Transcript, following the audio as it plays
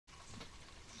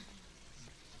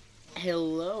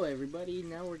Hello everybody,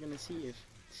 now we're gonna see if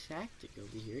Tactic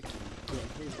over here can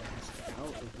get his ass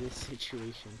out of this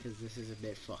situation, because this is a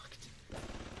bit fucked.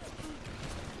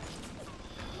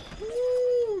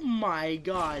 Oh my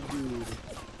god, dude.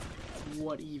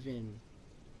 What even?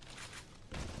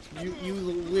 You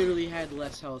literally had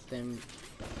less health than...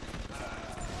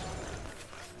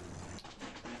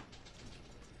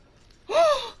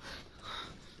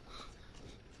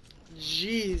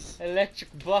 Jeez.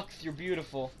 Electric Box, you're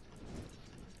beautiful.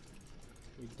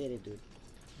 You did it, dude.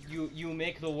 You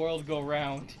make the world go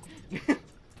round.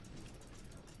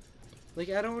 Like,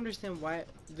 I don't understand why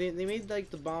they made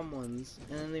like the bomb ones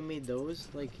and then they made those.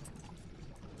 Like,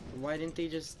 why didn't they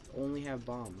just only have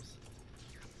bombs?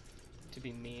 To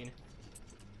be mean.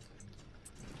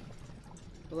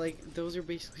 But like, those are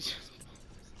basically just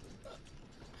bombs.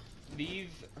 These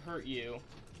hurt you,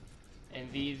 and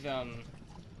these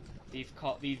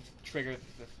trigger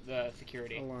the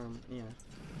security alarm. Yeah.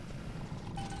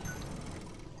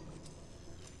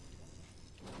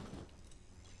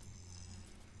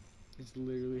 It's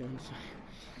literally on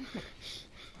fire.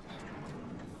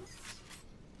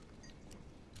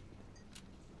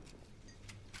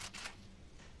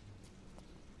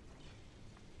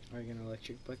 Are you gonna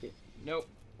electric bucket? Nope.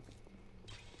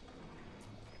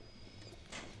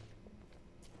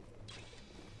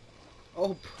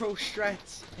 Oh, pro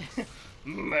strats.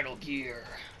 Metal Gear.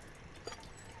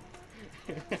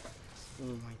 Oh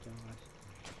my god.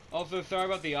 Also, sorry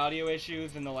about the audio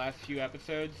issues in the last few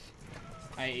episodes,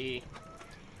 i.e.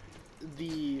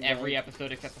 every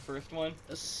episode except the first one.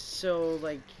 So,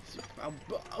 like,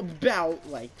 about,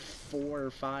 like, 4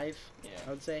 or 5, yeah. I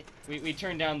would say. We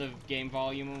turned down the game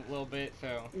volume a little bit,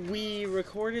 so... We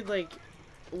recorded, like...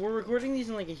 We're recording these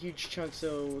in, like, a huge chunk,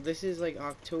 so this is, like,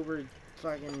 October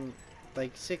fucking...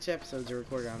 Like, 6 episodes are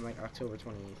recorded on, like, October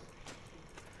 28th.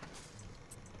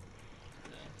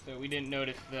 So we didn't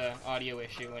notice the audio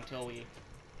issue until we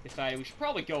decided we should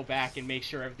probably go back and make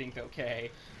sure everything's okay.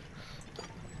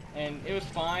 And it was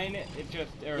fine. It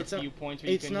just there are a few points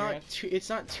where you couldn't hear us. It's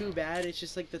not too bad. It's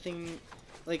just like the thing,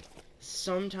 like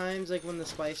sometimes like when the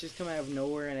splicers come out of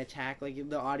nowhere and attack, like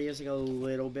the audio's like a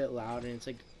little bit loud and it's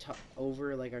like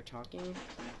over like our talking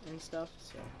and stuff.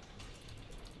 So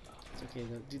it's okay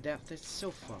though, dude. That's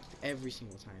so fucked every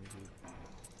single time, dude.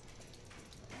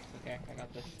 Okay, I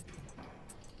got this.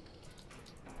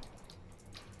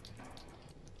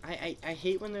 I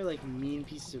hate when they're like mean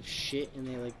pieces of shit and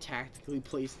they like tactically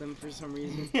place them for some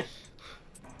reason.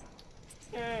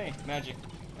 Yay! Magic.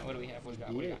 Now, what do we have? What do we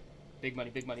got? What do we got? Big money,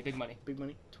 big money, big money. Big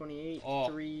money. 28, oh.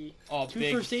 3, oh, 2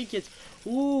 big. first aid kits.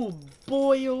 Ooh,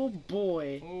 boy, oh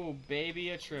boy. Ooh,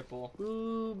 baby, a triple.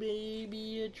 Ooh,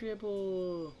 baby, a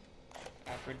triple.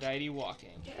 Aphrodite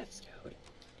walking. Yes, dude.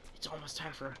 It's almost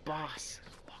time for a boss.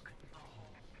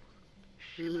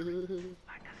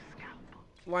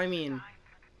 Well, I mean...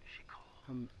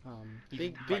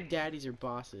 Big daddies are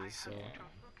bosses, so...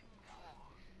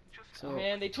 Oh,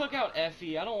 man, they took out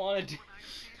Effie. I don't want to do...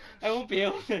 I won't be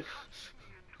able to...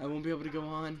 I won't be able to go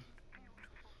on.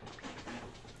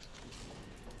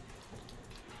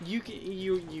 You could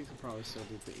probably still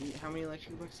do it. How many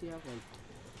electric bucks do you have?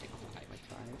 Like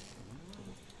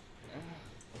 5?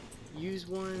 Use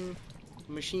one.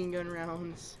 Machine gun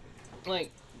rounds.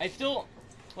 Like, I still...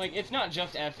 Like, it's not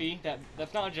just Effie.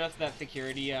 That's not just that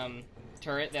security,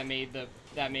 turret that made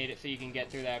it so you can get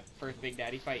through that first Big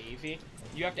Daddy fight easy.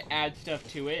 You have to add stuff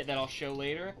to it that I'll show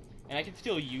later, and I can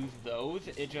still use those.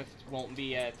 It just won't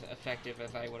be as effective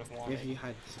as I would have wanted. If you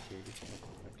had security.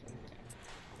 Okay.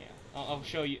 Yeah, I'll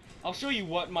show you. I'll show you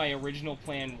what my original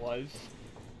plan was.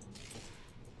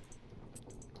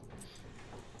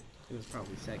 It was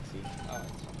probably sexy. Oh,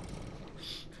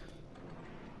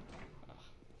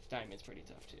 Steinman's pretty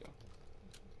tough too.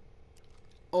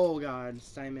 Oh god,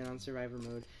 Steinman on survivor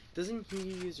mode. Doesn't he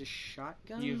use a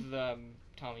shotgun? Use the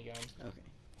Tommy gun. Okay.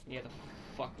 He has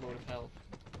a fuckload of health.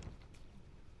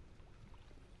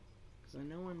 Cause I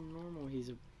know on normal he's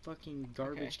a fucking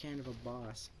garbage can of a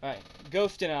boss. Alright,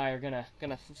 Ghost and I are gonna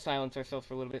silence ourselves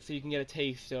for a little bit so you can get a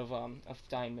taste of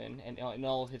Steinman and in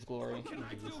all of his glory. What can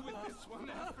I do with this one,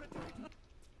 Aphrodite?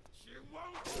 She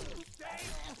won't stay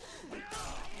still.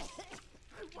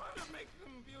 I want to make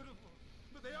them beautiful,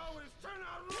 but they always turn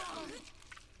out wrong.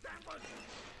 That one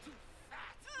too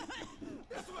fat.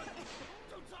 This one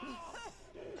too tall.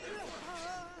 This one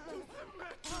too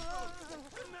symmetrical.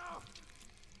 And now,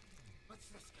 what's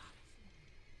this, guys?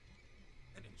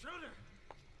 An intruder.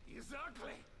 He's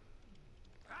ugly.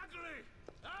 Ugly.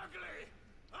 Ugly.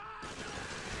 Ugly.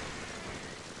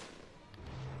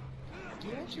 Do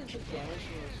you actually take damage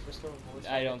from those Frisco bullets?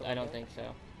 I don't think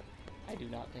so. I do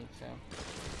not think so.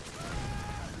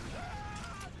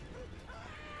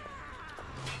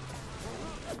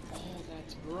 Oh,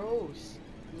 that's gross.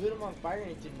 You lit him on fire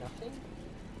and it did nothing?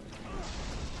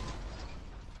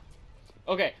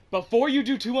 Okay, before you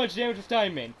do too much damage to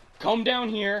Steinman, come down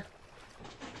here,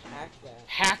 Hack that.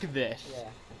 hack this. Yeah.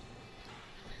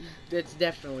 That's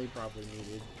definitely probably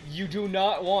needed. You do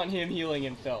not want him healing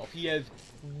himself. He has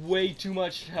way too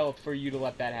much health for you to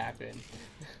let that happen.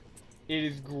 It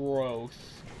is gross.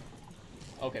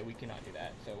 Okay, we cannot do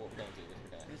that, so what we're gonna do is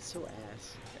we're gonna... That's so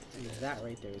ass. That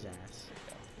right there is ass.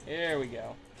 There we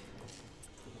go.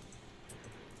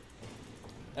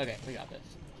 Okay, we got this.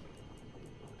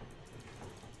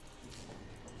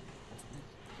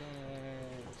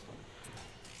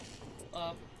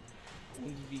 Up.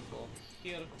 And we go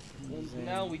here. And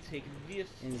now we take this.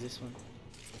 And this one.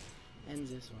 And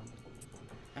this one.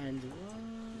 And one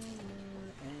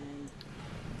more. And...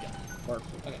 Yeah.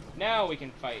 Perfect. Okay, now we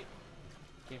can fight.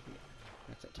 Give me.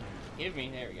 That's a time. Give me.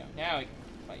 There we go. Now we can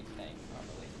fight things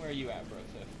properly. Where are you at,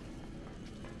 Broseph?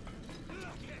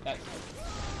 That's...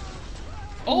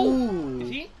 Oh! Ooh. Is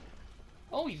he?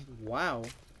 Oh, he's Wow.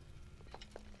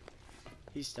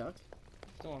 He's stuck?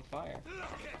 still on fire.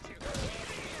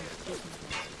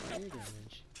 Fire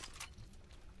damage.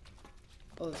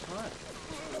 Oh, that's hot.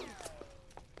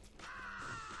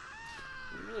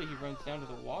 Really, he runs down to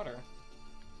the water.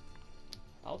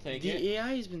 I'll take The it.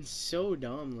 AI has been so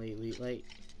dumb lately, like,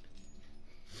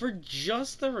 for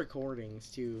just the recordings,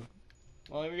 too.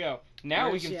 Well, there we go. Now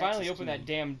we Where's can the finally access open key? that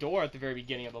damn door at the very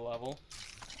beginning of the level.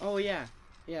 Oh, yeah.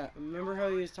 Yeah, remember how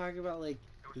he was talking about, like,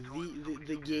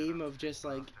 the game of just,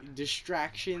 like,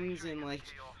 distractions and, like,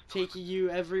 taking you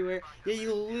everywhere? Yeah,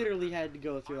 you literally had to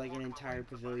go through, like, an entire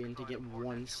pavilion to get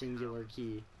one singular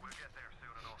key.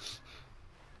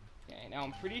 Okay, now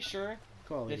I'm pretty sure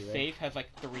Quality, this right? safe has like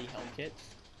 3 health kits.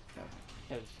 Oh.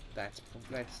 Because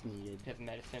That's needed. it has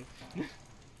medicine.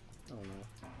 Oh, no.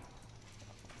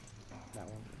 That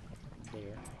one.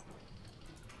 There.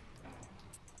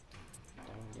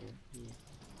 Down there. Yeah.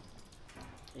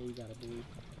 Hey, you got a boy.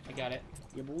 I got it.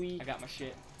 Yeah, boy. I got my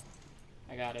shit.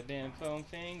 I got a bent foam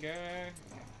finger.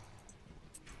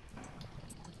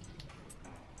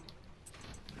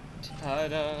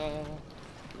 Ta-da!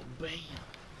 Bam.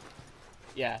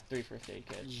 Yeah, 3 first aid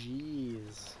kits.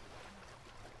 Jeez.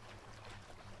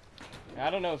 I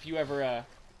don't know if you ever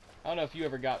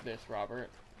got this, Robert,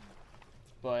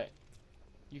 but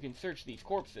you can search these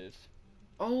corpses.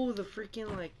 Oh, the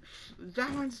freaking, like,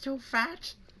 that one's so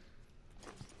fat.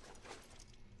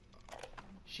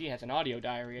 She has an audio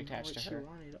diary attached What to she her.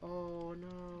 wanted. Oh,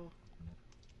 no.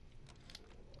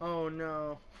 Oh,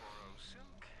 no.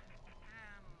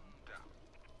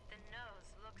 The nose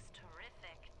looks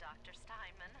terrific, Dr.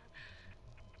 Steinman.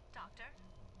 Doctor?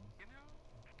 You know,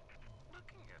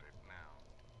 looking at it now,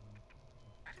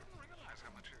 I didn't realize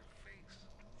how much her face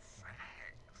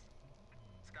sags.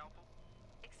 Scalpel?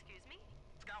 Excuse me?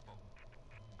 Scalpel.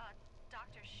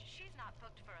 Doctor, she's not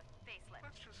booked for a facelift.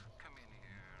 Let's just come in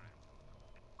here and...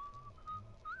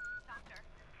 Doctor,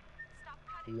 stop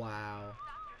cutting. Wow.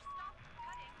 Doctor, stop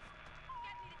cutting.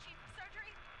 Get me the chief of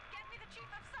surgery. Get me the chief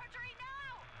of surgery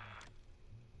now!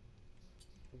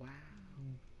 Wow.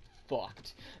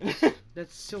 Fucked.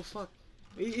 That's so fucked.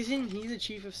 Isn't he the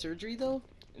chief of surgery, though?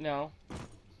 No,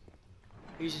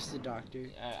 He's just a doctor.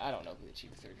 I don't know who the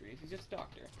chief of surgery is. He's just a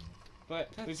doctor. But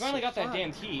we That's finally so got that fucked.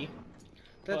 damn key.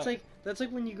 That's But- like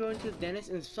when you go into the dentist,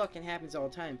 and this fucking happens all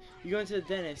the time. You go into the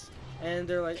dentist, and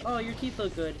they're like, "Oh, your teeth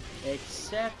look good,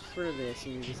 except for this,"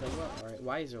 and you're just like, "Well, all right.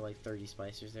 Why is there like 30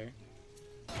 splicers there?"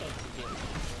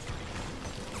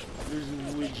 There's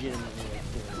legitimately like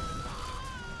 40.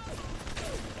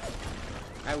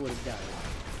 I would have died.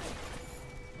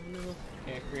 Oh no!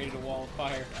 Okay, I created a wall of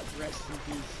fire. Rest in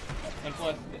peace. And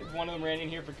plus, one of them ran in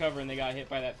here for cover and they got hit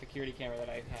by that security camera that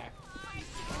I hacked.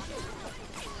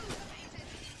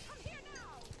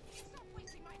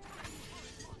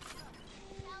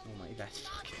 Oh my, that's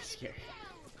fucking scary.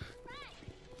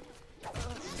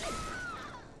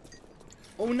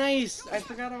 Oh, nice! I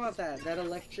forgot about that. That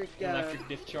electric, Electric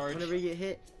discharge. whenever you get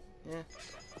hit. Yeah.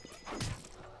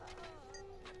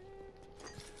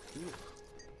 Ooh.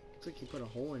 Looks like you put a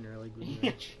hole in her, like, with your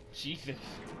wrench. Jesus.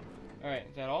 Alright,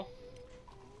 is that all?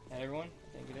 Is that everyone?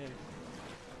 I think it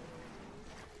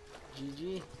is.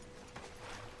 GG.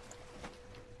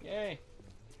 Yay.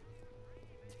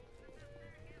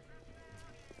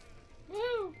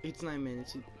 Woo! It's 9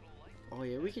 minutes. Oh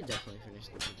yeah, we could definitely finish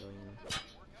the pavilion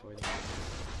before the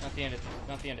Not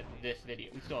the end of this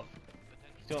video. We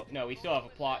still have a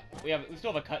plot. We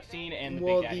still have a cutscene and the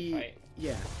Well, Big Daddy fight.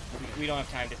 Yeah. We don't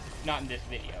have time to, not in this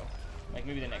video. Like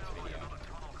maybe the next video,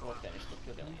 we'll finish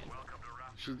the pavilion.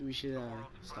 We should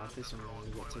stop this when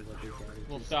we get to the Big Daddy.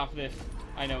 We'll 'cause- stop this.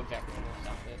 I know exactly when we'll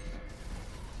stop this.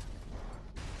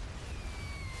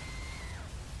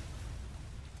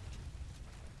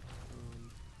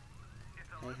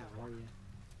 Hey, how are you?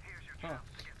 Huh.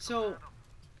 So,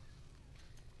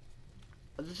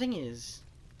 the thing is,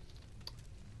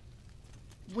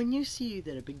 when you see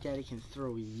that a Big Daddy can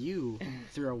throw you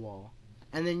through a wall,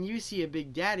 and then you see a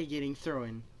Big Daddy getting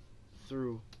thrown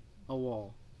through a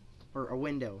wall or a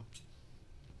window,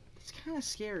 it's kind of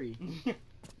scary.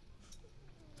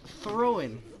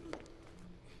 Throwing.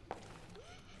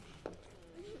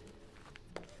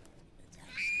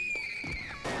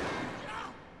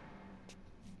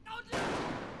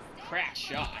 Crash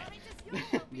shot.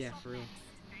 Yeah, for real.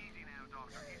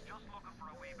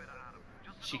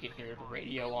 She can hear the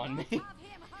radio on me.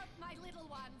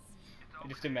 I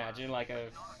just imagine like a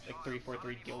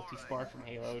 343 guilty spark from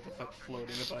Halo just like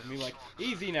floating above me, like,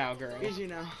 easy now, girl. Easy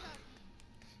now.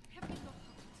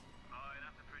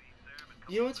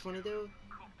 You know what's funny though?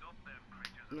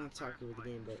 Not talking with the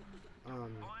game, but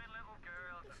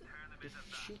if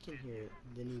she can hear it,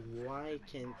 then why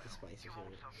can't the Spicers hear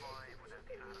it?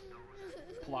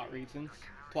 Plot reasons.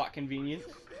 Plot convenience.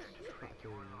 Plot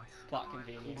convenience. Plot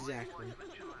convenience. Exactly.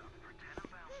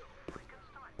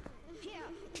 Here,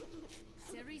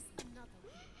 there is another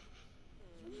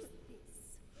way. Use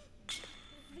this.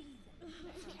 Free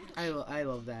them. I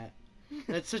love that.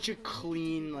 That's such a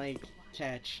clean like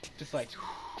catch. Just like,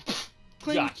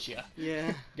 Clink. gotcha.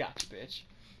 Yeah. Gotcha, bitch.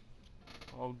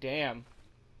 Oh, damn.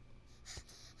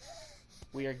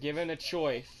 We are given a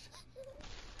choice.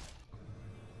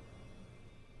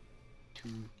 To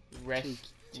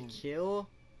Rest. to kill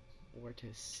or to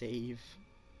save.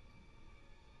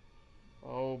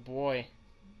 Oh, boy.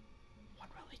 What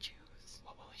will we choose?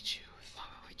 What will we choose? What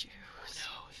will we choose?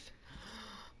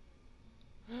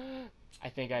 I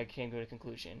think I came to a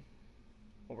conclusion.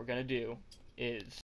 What we're gonna do is